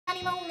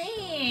animal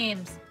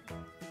names.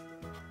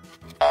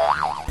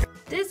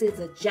 This is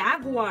a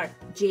jaguar.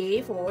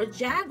 J for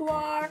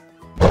jaguar.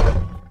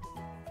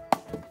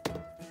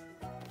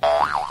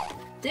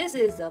 This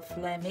is a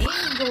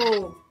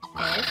flamingo.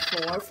 F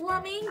for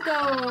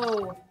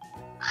flamingo.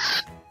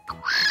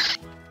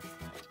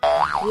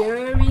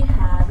 Here we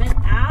have an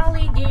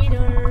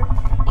alligator.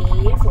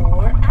 A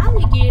for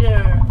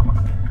alligator.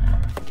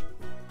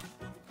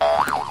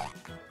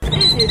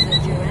 This is a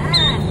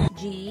giraffe.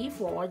 G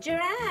for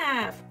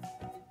giraffe.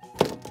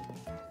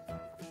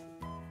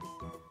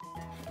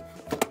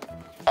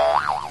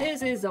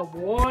 This is a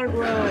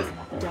walrus.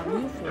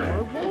 W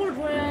for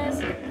walrus.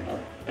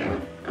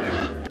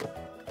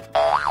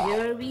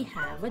 Here we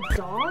have a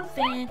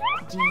dolphin.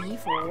 D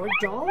for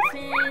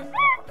dolphin.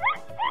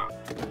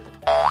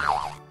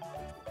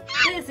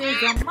 This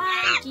is a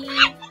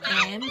monkey.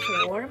 M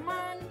for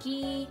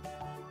monkey.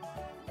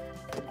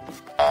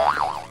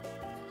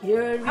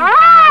 Here we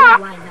have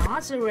a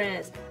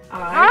rhinoceros.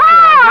 R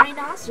for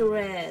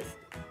rhinoceros.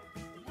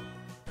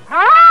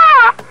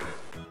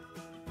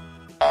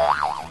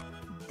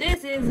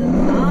 This is a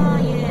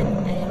lion.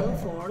 L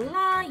for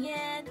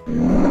lion.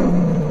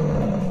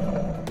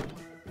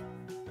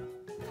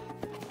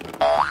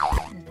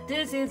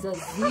 This is a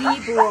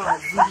zebra.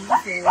 Z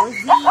for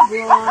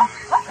zebra.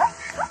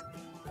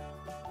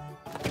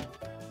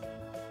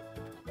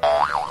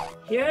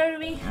 Here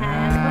we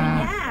have a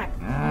yak.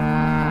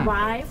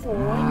 Y for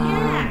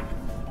yak.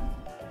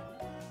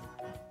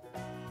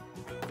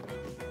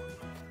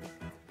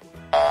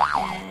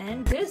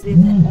 And this is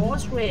an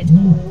ostrich.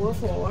 O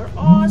for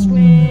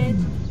ostrich.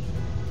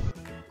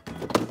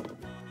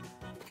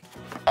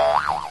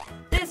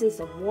 This is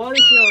a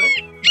vulture.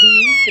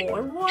 V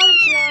for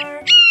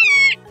vulture.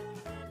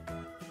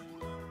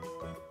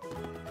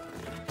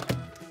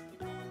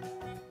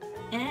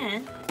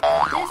 And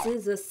this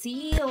is a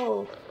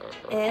seal.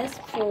 S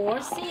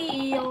for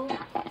seal.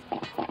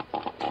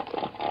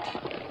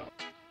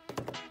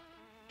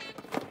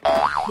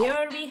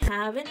 Here we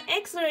have an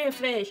X-ray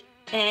fish.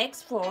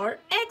 X for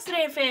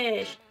X-ray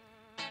fish.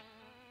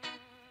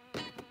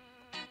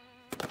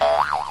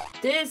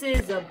 This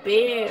is a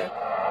bear.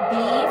 B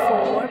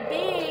for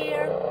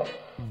bear.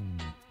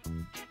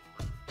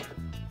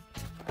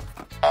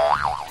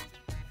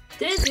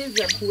 This is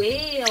a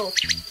quail.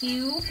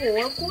 Q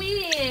for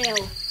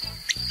quail.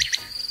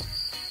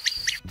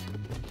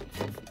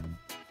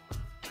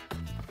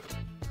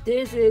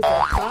 This is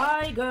a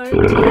tiger. T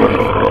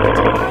for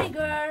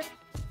tiger.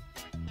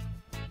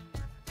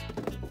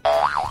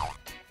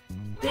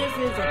 This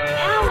is an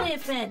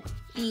elephant.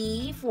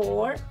 E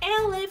for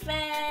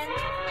elephant.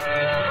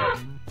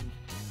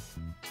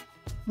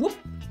 Whoop.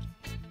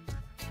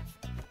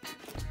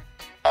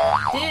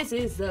 This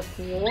is a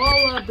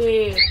koala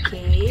bear.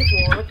 K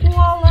for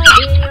koala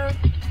bear.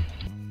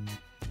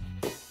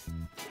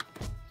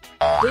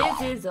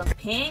 This is a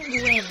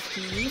penguin.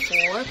 P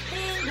for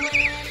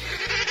penguin.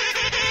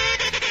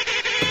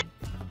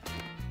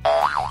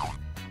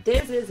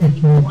 This is an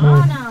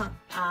iguana.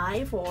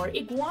 I for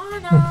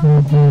iguana.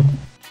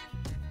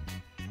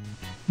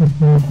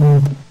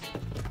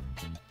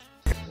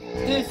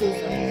 This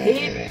is a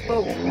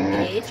hippo.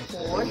 H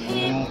for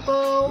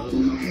hippo.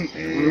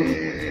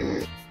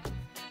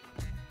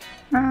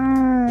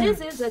 This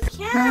is a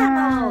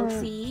camel.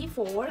 C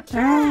for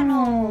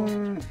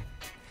camel.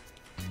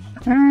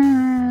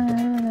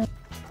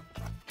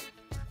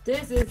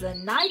 This is a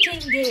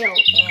nightingale.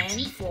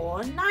 N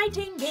for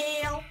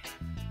nightingale.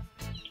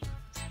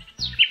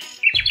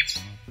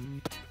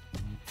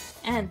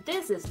 And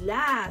this is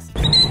last.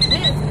 This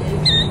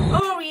is an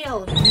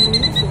oriole.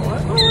 U for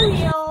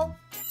oriole.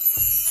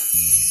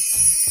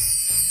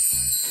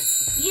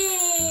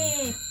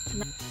 Yay!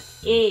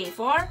 A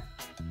for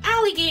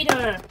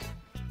alligator.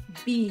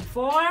 B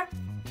for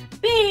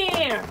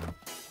bear.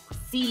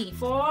 C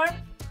for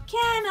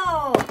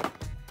camel.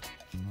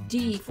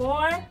 D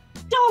for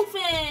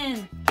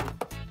dolphin.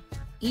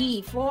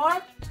 E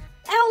for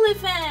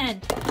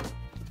elephant.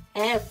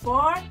 F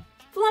for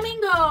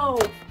flamingo.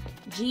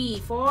 G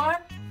for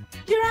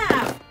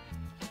giraffe.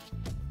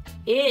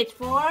 H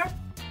for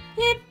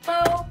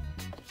hippo.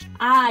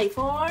 I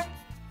for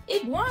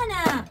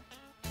iguana.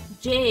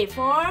 J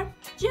for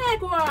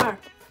jaguar.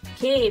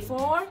 K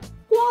for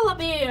koala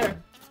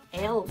bear.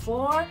 L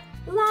for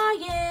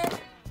lion.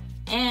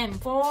 M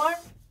for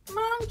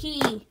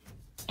monkey.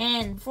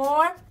 N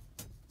for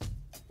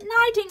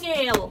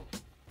nightingale.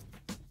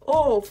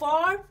 O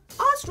for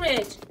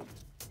ostrich.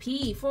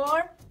 P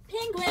for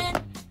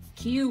penguin.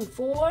 Q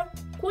for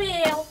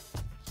quail.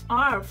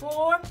 R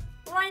for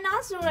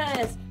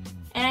rhinoceros.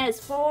 S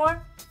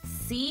for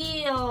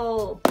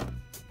seal.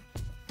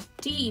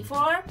 T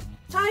for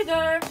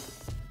tiger.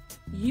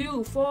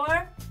 U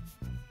for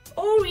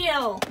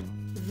oriole.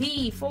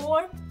 V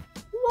for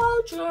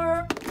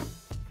vulture.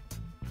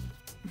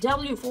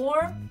 W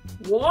for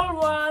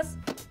walrus.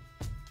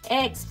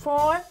 X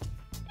for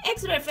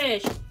X-ray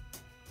fish.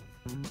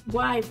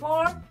 Y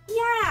for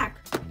yak.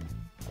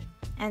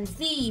 And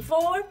Z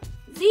for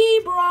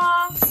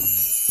zebra.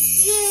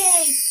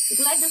 Yay! If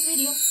you like this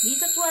video, please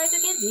subscribe to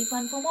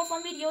KIDSZFUN for more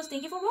fun videos.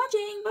 Thank you for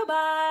watching.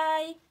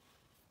 Bye-bye.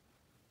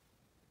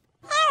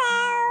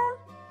 Hello.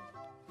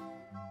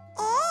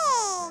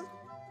 A.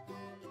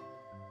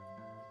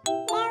 The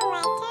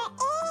letter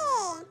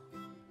A.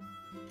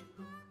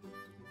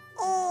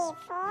 A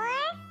for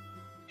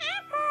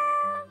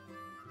apple.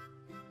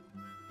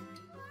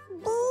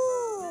 B.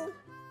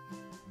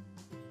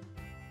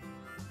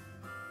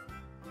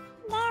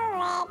 The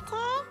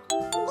letter B.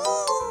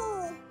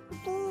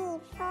 B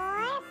for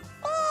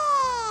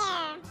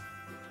bear.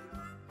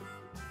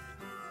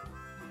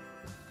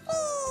 C.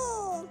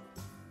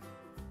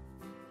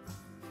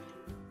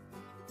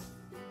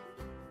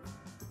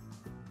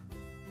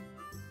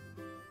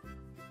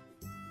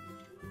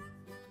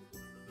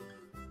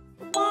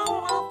 The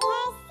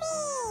letter C.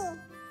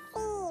 C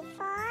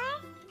for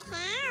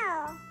cow.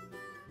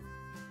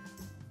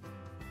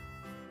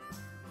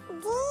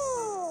 D.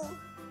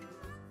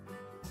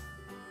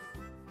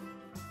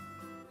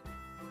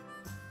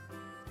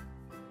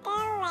 The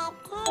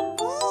letter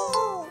D.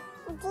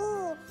 D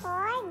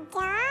for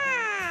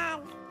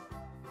dog.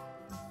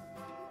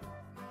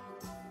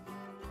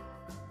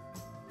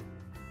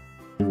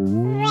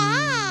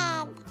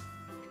 Red.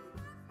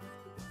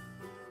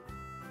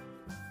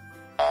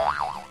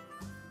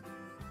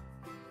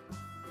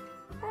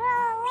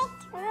 Roll it,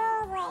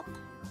 roll it.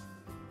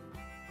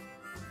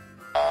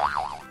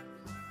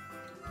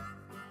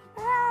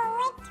 Roll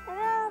it,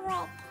 roll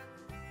it.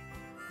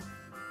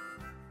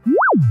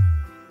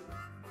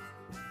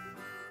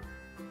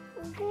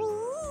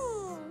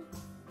 Green.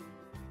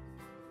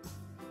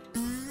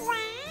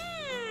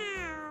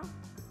 Wow.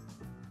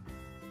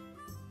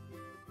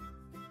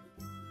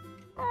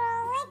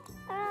 Roll it,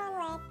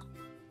 roll it.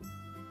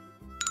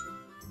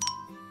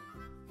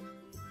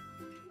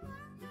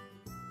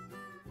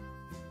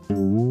 B.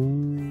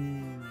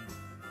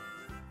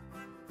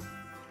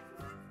 Blue.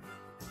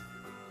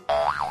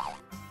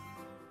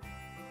 Wow.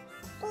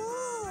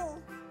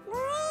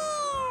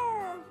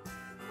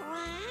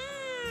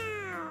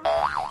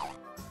 Roll it,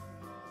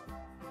 roll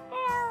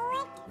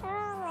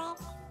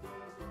it.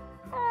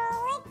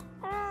 Roll it,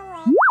 roll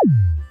it.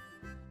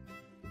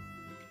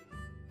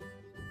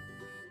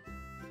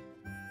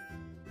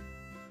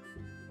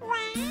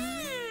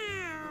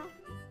 Wow.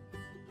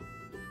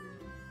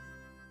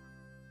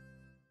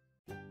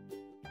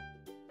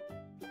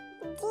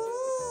 D.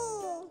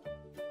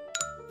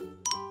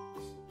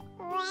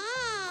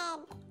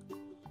 Red.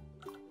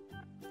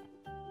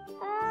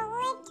 Roll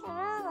it,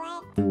 roll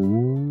it.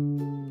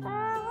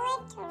 Roll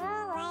it,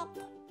 roll it.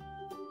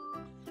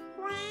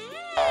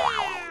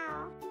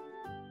 Wow.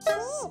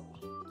 Sheep.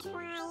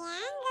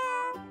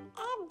 Triangle. A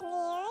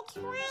blue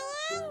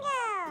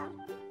triangle.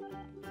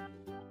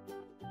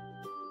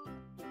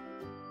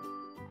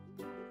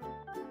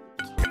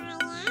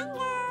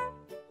 Triangle.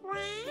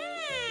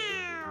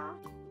 Wow.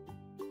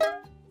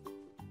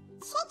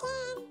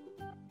 Chicken.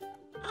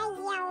 A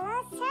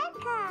yellow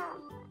circle.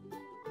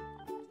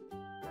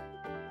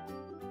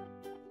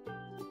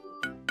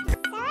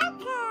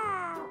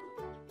 Circle.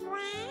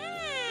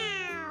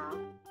 Wow.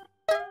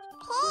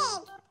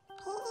 Pig.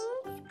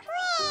 Pink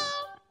square.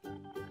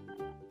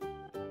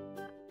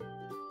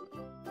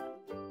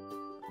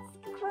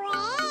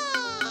 Square.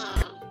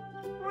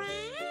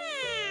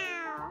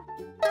 Wow.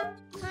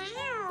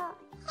 Cow.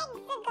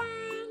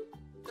 Hexagon.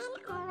 An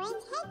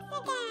orange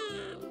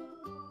hexagon.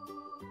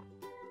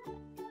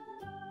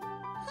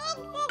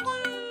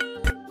 Hexagon.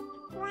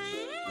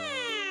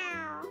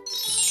 Wow.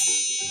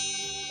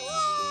 Yay!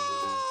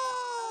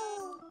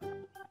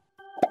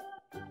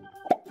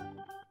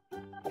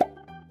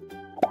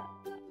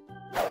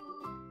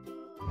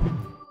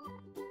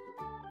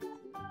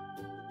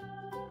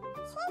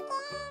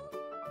 Chicken.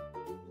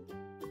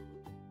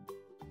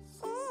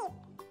 Sheep.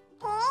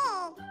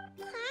 Pig.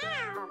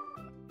 Cow.